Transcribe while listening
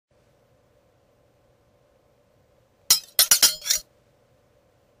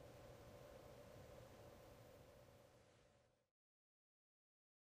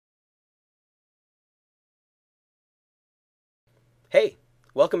Hey,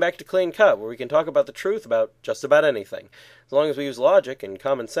 welcome back to Clean Cut, where we can talk about the truth about just about anything, as long as we use logic and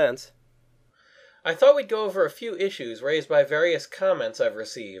common sense. I thought we'd go over a few issues raised by various comments I've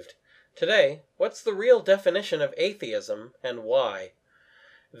received. Today, what's the real definition of atheism, and why?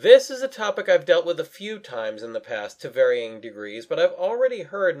 This is a topic I've dealt with a few times in the past to varying degrees, but I've already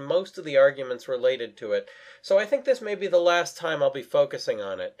heard most of the arguments related to it, so I think this may be the last time I'll be focusing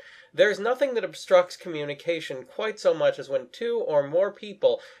on it. There's nothing that obstructs communication quite so much as when two or more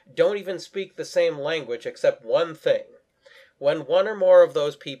people don't even speak the same language except one thing. When one or more of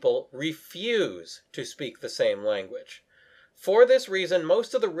those people refuse to speak the same language. For this reason,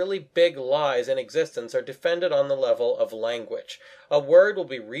 most of the really big lies in existence are defended on the level of language. A word will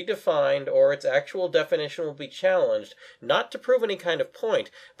be redefined or its actual definition will be challenged, not to prove any kind of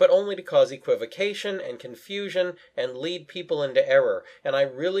point, but only to cause equivocation and confusion and lead people into error, and I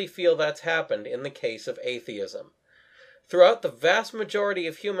really feel that's happened in the case of atheism. Throughout the vast majority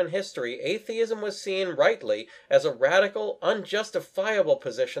of human history, atheism was seen rightly as a radical, unjustifiable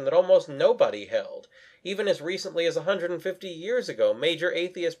position that almost nobody held. Even as recently as 150 years ago, major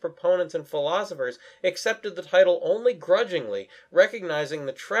atheist proponents and philosophers accepted the title only grudgingly, recognizing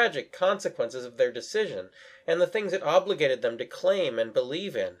the tragic consequences of their decision, and the things it obligated them to claim and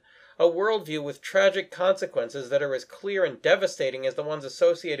believe in. A worldview with tragic consequences that are as clear and devastating as the ones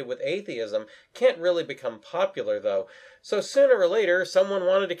associated with atheism can't really become popular, though. So sooner or later, someone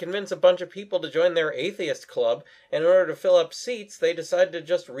wanted to convince a bunch of people to join their atheist club, and in order to fill up seats, they decided to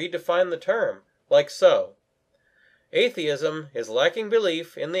just redefine the term. Like so. Atheism is lacking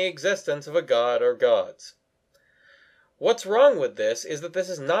belief in the existence of a god or gods. What's wrong with this is that this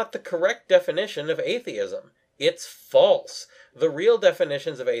is not the correct definition of atheism. It's false. The real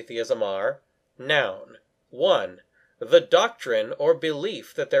definitions of atheism are: noun. 1. The doctrine or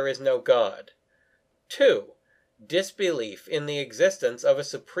belief that there is no God. 2. Disbelief in the existence of a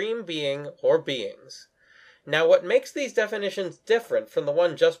supreme being or beings. Now, what makes these definitions different from the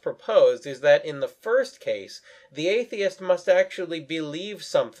one just proposed is that in the first case, the atheist must actually believe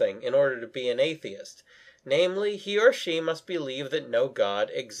something in order to be an atheist. Namely, he or she must believe that no God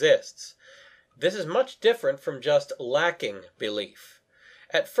exists. This is much different from just lacking belief.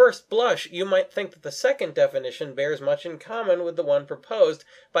 At first blush, you might think that the second definition bears much in common with the one proposed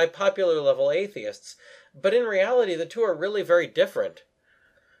by popular-level atheists, but in reality the two are really very different.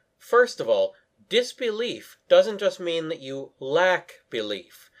 First of all, disbelief doesn't just mean that you lack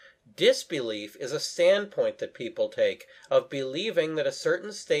belief. Disbelief is a standpoint that people take of believing that a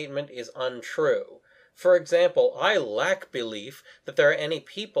certain statement is untrue. For example, I lack belief that there are any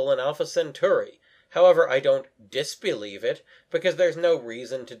people in Alpha Centauri. However, I don't disbelieve it, because there's no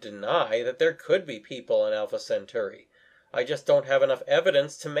reason to deny that there could be people in Alpha Centauri. I just don't have enough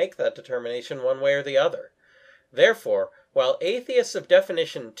evidence to make that determination one way or the other. Therefore, while atheists of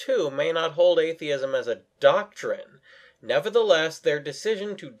definition 2 may not hold atheism as a doctrine, nevertheless their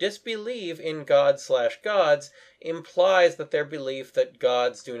decision to disbelieve in God/gods implies that their belief that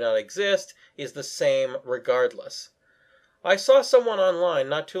gods do not exist is the same regardless. I saw someone online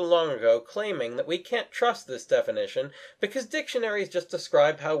not too long ago claiming that we can't trust this definition because dictionaries just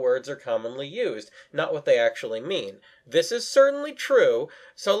describe how words are commonly used, not what they actually mean. This is certainly true,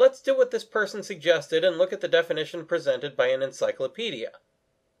 so let's do what this person suggested and look at the definition presented by an encyclopedia.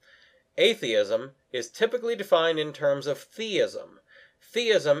 Atheism is typically defined in terms of theism.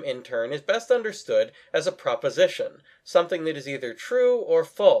 Theism, in turn, is best understood as a proposition, something that is either true or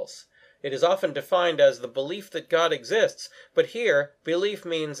false. It is often defined as the belief that God exists, but here, belief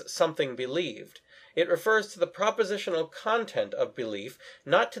means something believed. It refers to the propositional content of belief,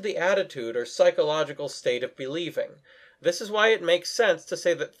 not to the attitude or psychological state of believing. This is why it makes sense to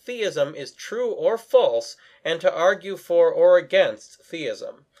say that theism is true or false, and to argue for or against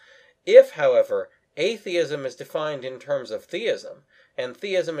theism. If, however, atheism is defined in terms of theism, and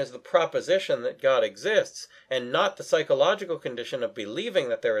theism is the proposition that God exists, and not the psychological condition of believing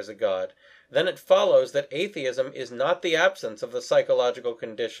that there is a God, then it follows that atheism is not the absence of the psychological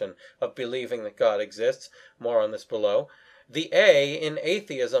condition of believing that God exists. More on this below. The A in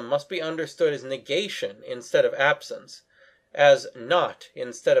atheism must be understood as negation instead of absence, as not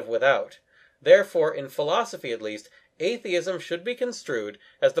instead of without. Therefore, in philosophy at least, atheism should be construed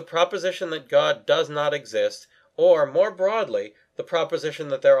as the proposition that God does not exist, or, more broadly, the proposition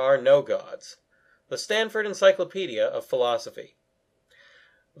that there are no gods. The Stanford Encyclopedia of Philosophy.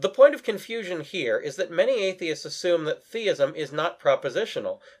 The point of confusion here is that many atheists assume that theism is not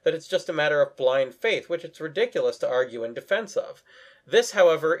propositional, that it's just a matter of blind faith, which it's ridiculous to argue in defense of. This,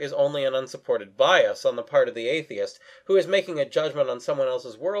 however, is only an unsupported bias on the part of the atheist, who is making a judgment on someone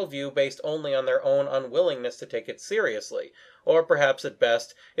else's worldview based only on their own unwillingness to take it seriously, or perhaps at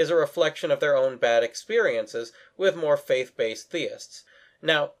best is a reflection of their own bad experiences with more faith-based theists.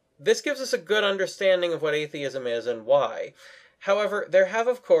 Now, this gives us a good understanding of what atheism is and why. However, there have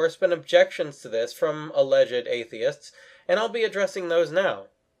of course been objections to this from alleged atheists, and I'll be addressing those now.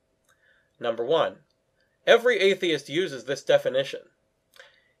 Number 1. Every atheist uses this definition.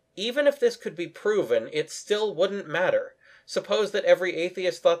 Even if this could be proven, it still wouldn't matter. Suppose that every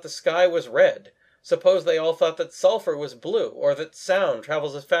atheist thought the sky was red. Suppose they all thought that sulfur was blue, or that sound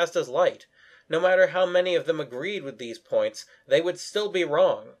travels as fast as light. No matter how many of them agreed with these points, they would still be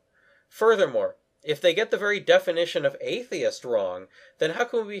wrong. Furthermore, if they get the very definition of atheist wrong, then how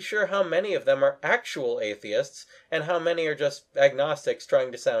can we be sure how many of them are actual atheists, and how many are just agnostics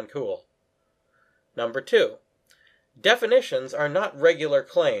trying to sound cool? Number 2. Definitions are not regular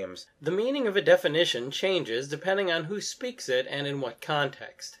claims. The meaning of a definition changes depending on who speaks it and in what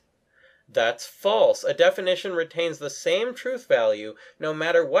context. That's false. A definition retains the same truth value no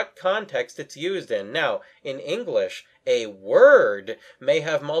matter what context it's used in. Now, in English, a word may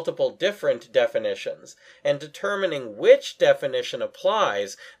have multiple different definitions, and determining which definition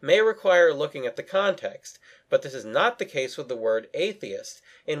applies may require looking at the context. But this is not the case with the word atheist,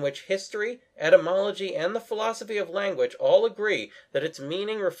 in which history, etymology, and the philosophy of language all agree that its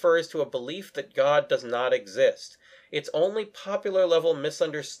meaning refers to a belief that God does not exist. It's only popular-level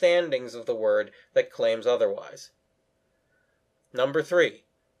misunderstandings of the word that claims otherwise. Number 3.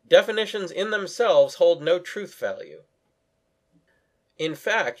 Definitions in themselves hold no truth value. In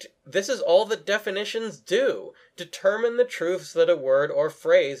fact, this is all that definitions do, determine the truths that a word or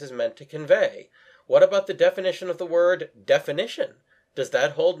phrase is meant to convey. What about the definition of the word definition? Does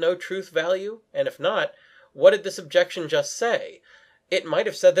that hold no truth value? And if not, what did this objection just say? It might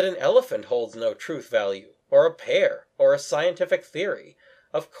have said that an elephant holds no truth value, or a pear, or a scientific theory.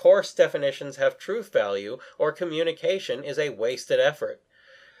 Of course definitions have truth value, or communication is a wasted effort.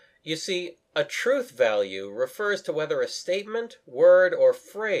 You see, a truth value refers to whether a statement, word, or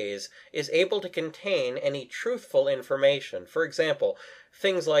phrase is able to contain any truthful information. For example,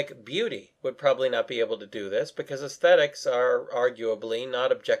 things like beauty would probably not be able to do this because aesthetics are arguably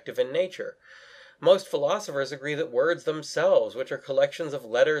not objective in nature. Most philosophers agree that words themselves, which are collections of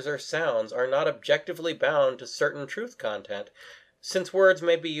letters or sounds, are not objectively bound to certain truth content, since words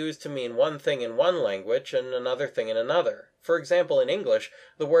may be used to mean one thing in one language and another thing in another. For example, in English,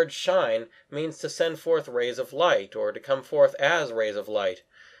 the word shine means to send forth rays of light, or to come forth as rays of light.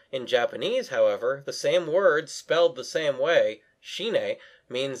 In Japanese, however, the same word spelled the same way, shine,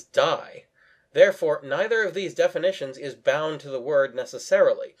 means die. Therefore, neither of these definitions is bound to the word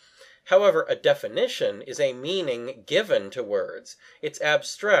necessarily. However, a definition is a meaning given to words. It's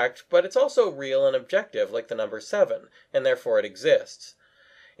abstract, but it's also real and objective, like the number 7, and therefore it exists.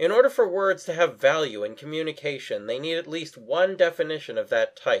 In order for words to have value in communication, they need at least one definition of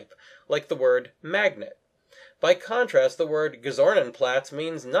that type, like the word magnet. By contrast, the word Gesonnenplatz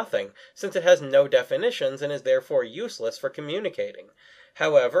means nothing, since it has no definitions and is therefore useless for communicating.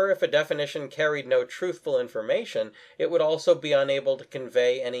 However, if a definition carried no truthful information, it would also be unable to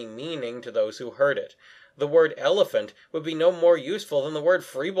convey any meaning to those who heard it. The word elephant would be no more useful than the word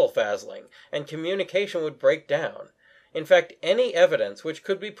Friebelfasling, and communication would break down. In fact, any evidence which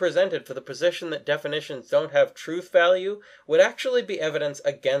could be presented for the position that definitions don't have truth value would actually be evidence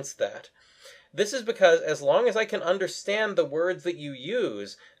against that. This is because as long as I can understand the words that you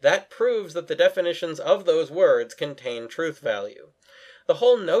use, that proves that the definitions of those words contain truth value. The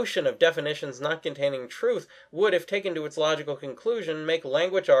whole notion of definitions not containing truth would, if taken to its logical conclusion, make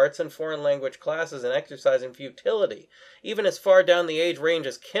language arts and foreign language classes an exercise in futility, even as far down the age range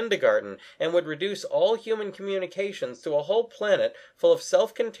as kindergarten, and would reduce all human communications to a whole planet full of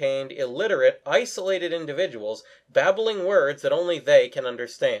self-contained, illiterate, isolated individuals babbling words that only they can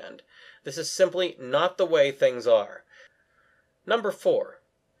understand. This is simply not the way things are. Number 4.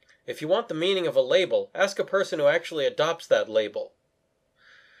 If you want the meaning of a label, ask a person who actually adopts that label.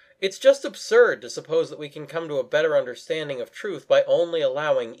 It's just absurd to suppose that we can come to a better understanding of truth by only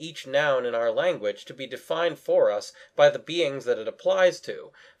allowing each noun in our language to be defined for us by the beings that it applies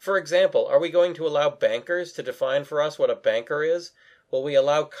to. For example, are we going to allow bankers to define for us what a banker is? Will we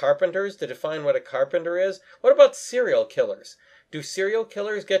allow carpenters to define what a carpenter is? What about serial killers? Do serial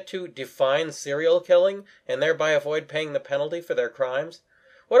killers get to define serial killing and thereby avoid paying the penalty for their crimes?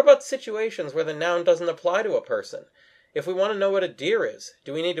 What about situations where the noun doesn't apply to a person? If we want to know what a deer is,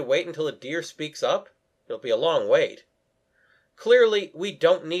 do we need to wait until a deer speaks up? It'll be a long wait. Clearly, we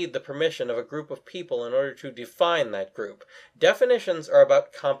don't need the permission of a group of people in order to define that group. Definitions are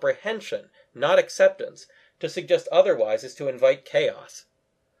about comprehension, not acceptance. To suggest otherwise is to invite chaos.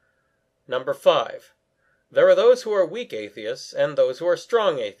 Number 5. There are those who are weak atheists and those who are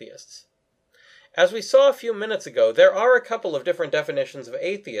strong atheists. As we saw a few minutes ago, there are a couple of different definitions of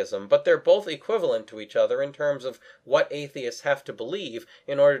atheism, but they're both equivalent to each other in terms of what atheists have to believe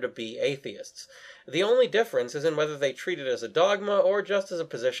in order to be atheists. The only difference is in whether they treat it as a dogma or just as a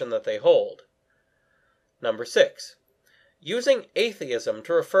position that they hold. Number 6. Using atheism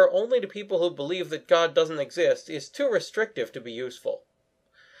to refer only to people who believe that God doesn't exist is too restrictive to be useful.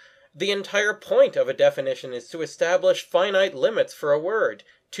 The entire point of a definition is to establish finite limits for a word,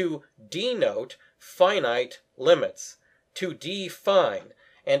 to denote finite limits, to define,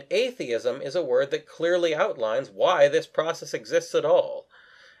 and atheism is a word that clearly outlines why this process exists at all.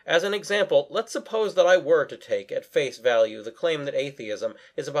 As an example, let's suppose that I were to take at face value the claim that atheism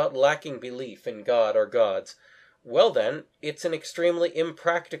is about lacking belief in God or gods. Well then, it's an extremely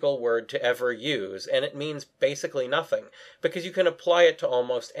impractical word to ever use, and it means basically nothing, because you can apply it to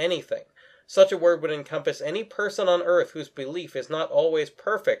almost anything. Such a word would encompass any person on earth whose belief is not always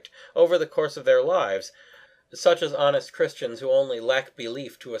perfect over the course of their lives, such as honest Christians who only lack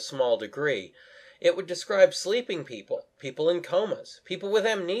belief to a small degree. It would describe sleeping people, people in comas, people with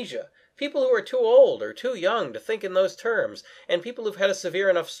amnesia, people who are too old or too young to think in those terms, and people who've had a severe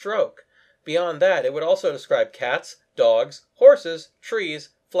enough stroke. Beyond that, it would also describe cats, dogs, horses,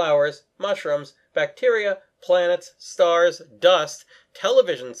 trees, flowers, mushrooms, bacteria, planets, stars, dust,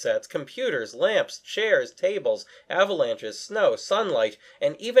 television sets, computers, lamps, chairs, tables, avalanches, snow, sunlight,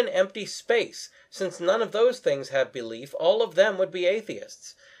 and even empty space. Since none of those things have belief, all of them would be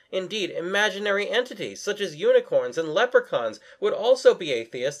atheists. Indeed, imaginary entities, such as unicorns and leprechauns, would also be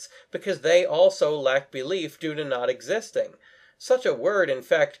atheists because they also lack belief due to not existing. Such a word, in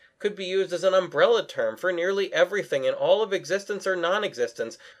fact, could be used as an umbrella term for nearly everything in all of existence or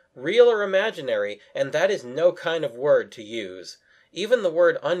non-existence, real or imaginary, and that is no kind of word to use. Even the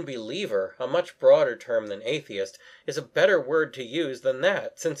word unbeliever, a much broader term than atheist, is a better word to use than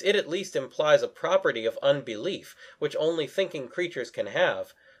that, since it at least implies a property of unbelief, which only thinking creatures can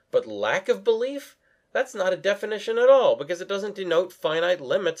have. But lack of belief? That's not a definition at all, because it doesn't denote finite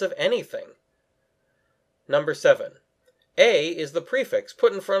limits of anything. Number 7. A is the prefix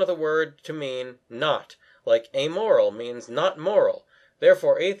put in front of the word to mean not, like amoral means not moral.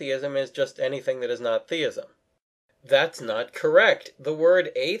 Therefore, atheism is just anything that is not theism. That's not correct. The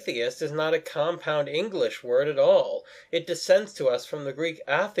word atheist is not a compound English word at all. It descends to us from the Greek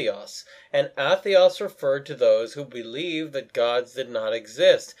atheos, and atheos referred to those who believe that gods did not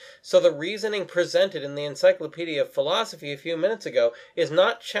exist. So the reasoning presented in the Encyclopedia of Philosophy a few minutes ago is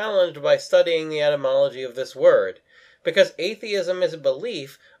not challenged by studying the etymology of this word. Because atheism is a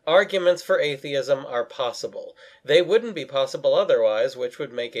belief, arguments for atheism are possible. They wouldn't be possible otherwise, which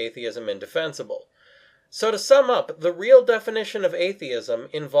would make atheism indefensible. So to sum up, the real definition of atheism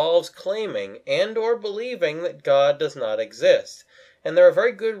involves claiming and or believing that God does not exist, and there are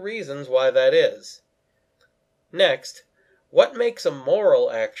very good reasons why that is. Next, what makes a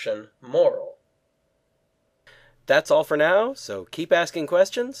moral action moral? That's all for now, so keep asking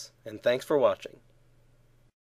questions, and thanks for watching.